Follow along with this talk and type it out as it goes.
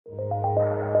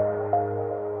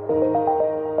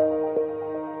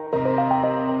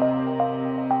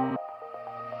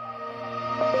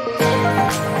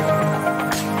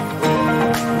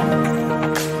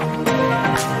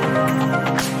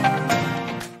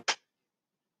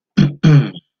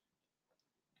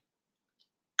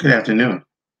Good afternoon.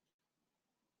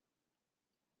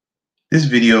 This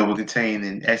video will contain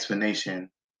an explanation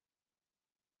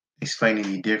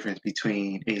explaining the difference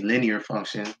between a linear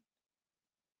function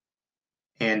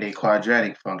and a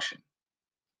quadratic function,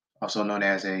 also known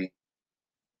as a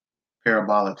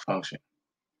parabolic function.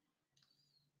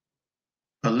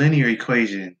 A linear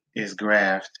equation is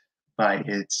graphed by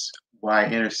its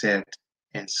y-intercept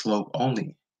and slope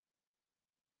only,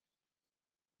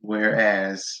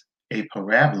 whereas a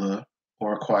parabola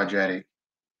or quadratic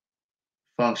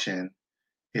function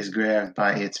is graphed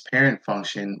by its parent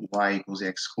function y equals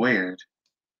x squared,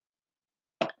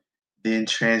 then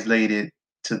translated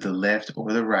to the left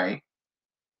or the right,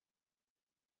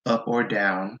 up or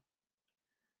down,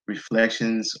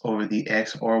 reflections over the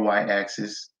x or y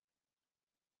axis,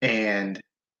 and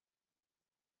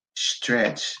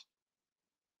stretch.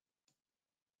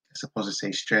 I'm supposed to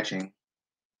say stretching.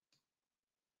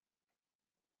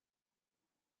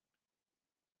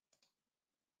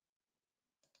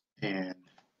 And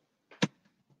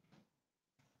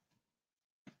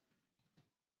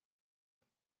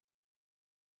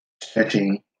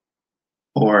stretching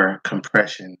or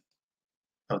compression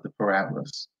of the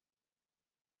parabolas.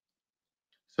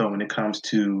 So when it comes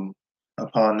to a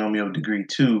polynomial degree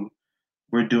 2,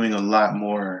 we're doing a lot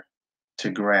more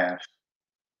to graph.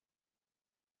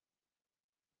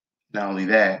 Not only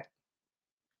that,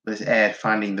 let's add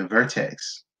finding the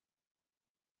vertex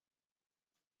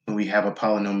when we have a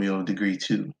polynomial degree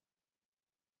 2.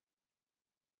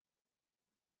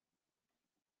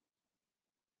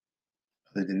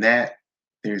 Other than that,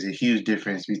 there's a huge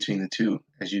difference between the two,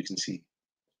 as you can see.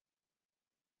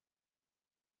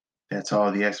 That's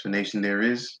all the explanation there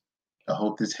is. I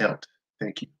hope this helped.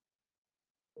 Thank you.